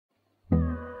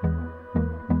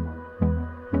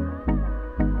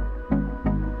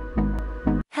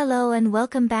Hello and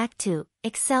welcome back to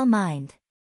Excel Mind.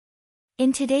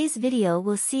 In today's video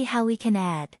we'll see how we can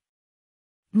add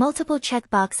multiple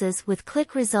checkboxes with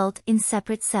click result in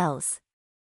separate cells.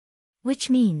 Which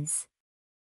means,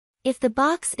 if the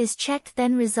box is checked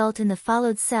then result in the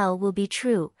followed cell will be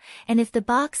true, and if the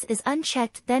box is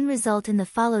unchecked then result in the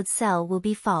followed cell will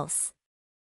be false.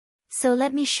 So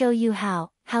let me show you how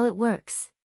it works.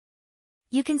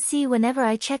 You can see whenever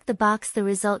I check the box the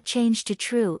result changed to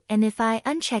true, and if I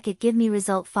uncheck it give me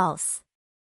result false.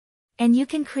 And you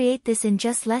can create this in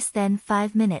just less than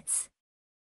 5 minutes.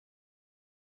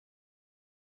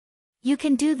 You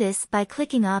can do this by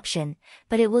clicking option,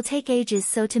 but it will take ages,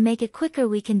 so to make it quicker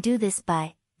we can do this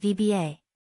by VBA.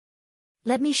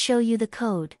 Let me show you the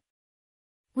code.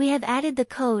 We have added the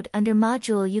code under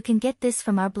module. You can get this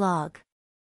from our blog.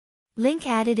 Link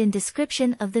added in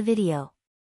description of the video.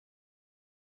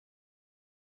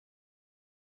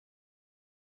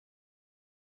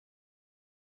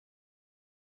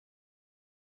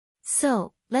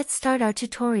 So, let's start our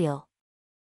tutorial.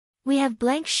 We have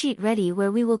blank sheet ready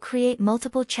where we will create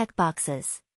multiple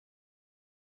checkboxes.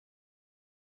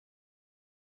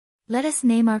 Let us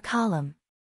name our column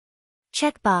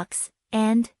Checkbox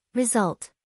and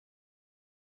Result.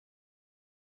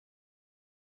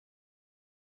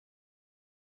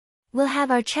 We'll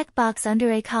have our checkbox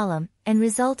under A column and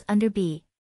result under B.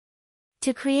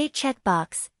 To create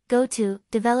checkbox, go to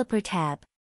Developer tab.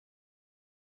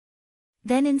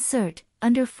 Then Insert,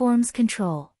 under Forms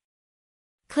Control.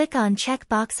 Click on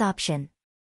Checkbox option.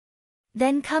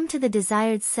 Then come to the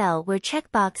desired cell where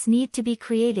checkbox need to be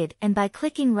created, and by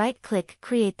clicking right-click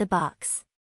create the box.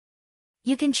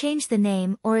 You can change the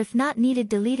name, or if not needed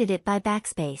deleted it by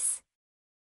backspace.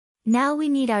 Now we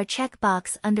need our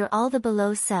checkbox under all the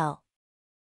below cell.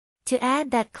 To add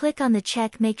that, click on the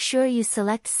check, make sure you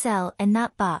select cell and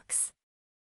not box.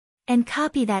 And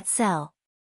copy that cell.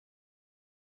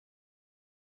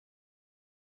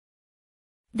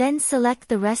 Then select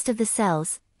the rest of the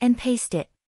cells, and paste it.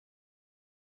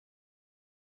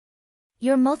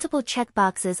 Your multiple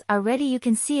checkboxes are ready. You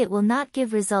can see it will not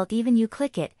give result even you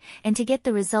click it, and to get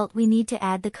the result we need to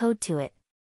add the code to it.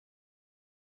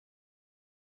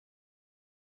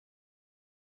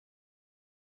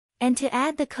 And to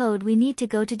add the code we need to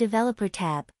go to Developer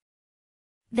tab.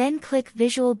 Then click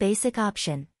Visual Basic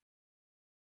option.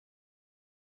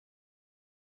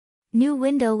 New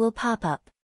window will pop up.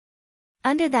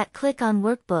 Under that click on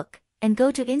Workbook, and go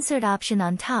to Insert option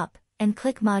on top, and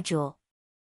click Module.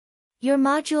 Your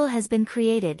module has been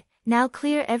created. Now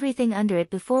clear everything under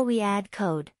it before we add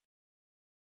code.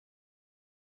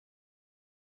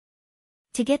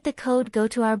 To get the code go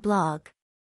to our blog.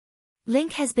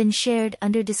 Link has been shared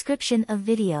under description of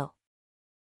video.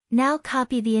 Now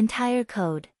copy the entire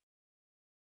code.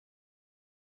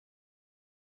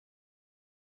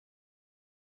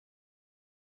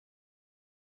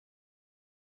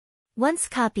 Once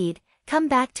copied, come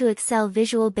back to Excel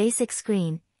Visual Basic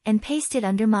screen, and paste it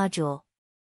under module.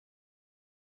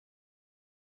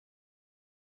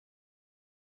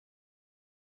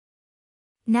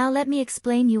 Now let me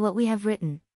explain you what we have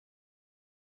written.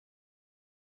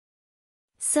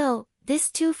 So, this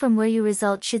too from where your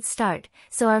result should start,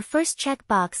 so our first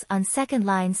checkbox on second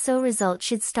line, so result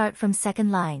should start from second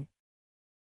line.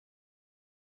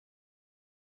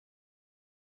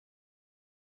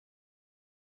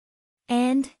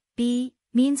 And B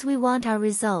means we want our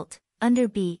result under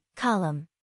B column.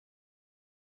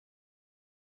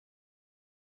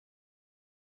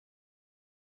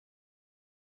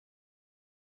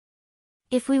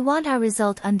 If we want our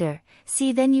result under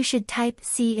C, then you should type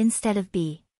C instead of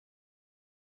B.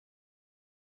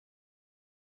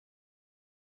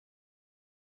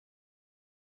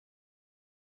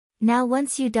 Now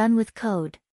once you're done with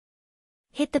code,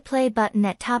 hit the play button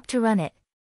at top to run it.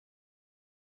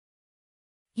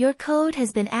 Your code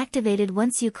has been activated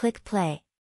once you click play.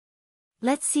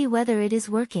 Let's see whether it is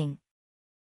working.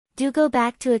 Do go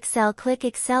back to Excel, click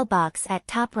Excel box at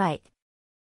top right.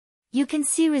 You can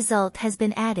see result has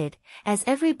been added, as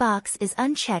every box is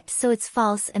unchecked so it's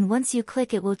false, and once you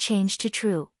click it will change to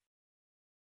true.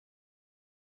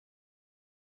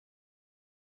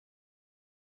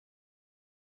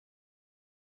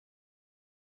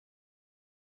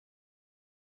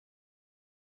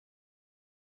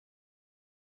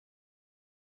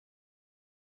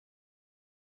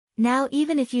 Now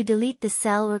even if you delete the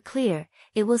cell or clear,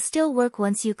 it will still work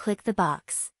once you click the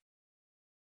box.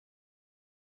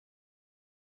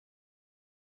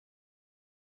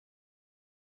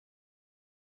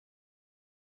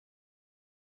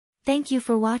 Thank you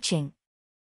for watching.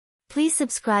 Please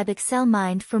subscribe Excel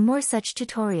Mind for more such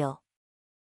tutorial.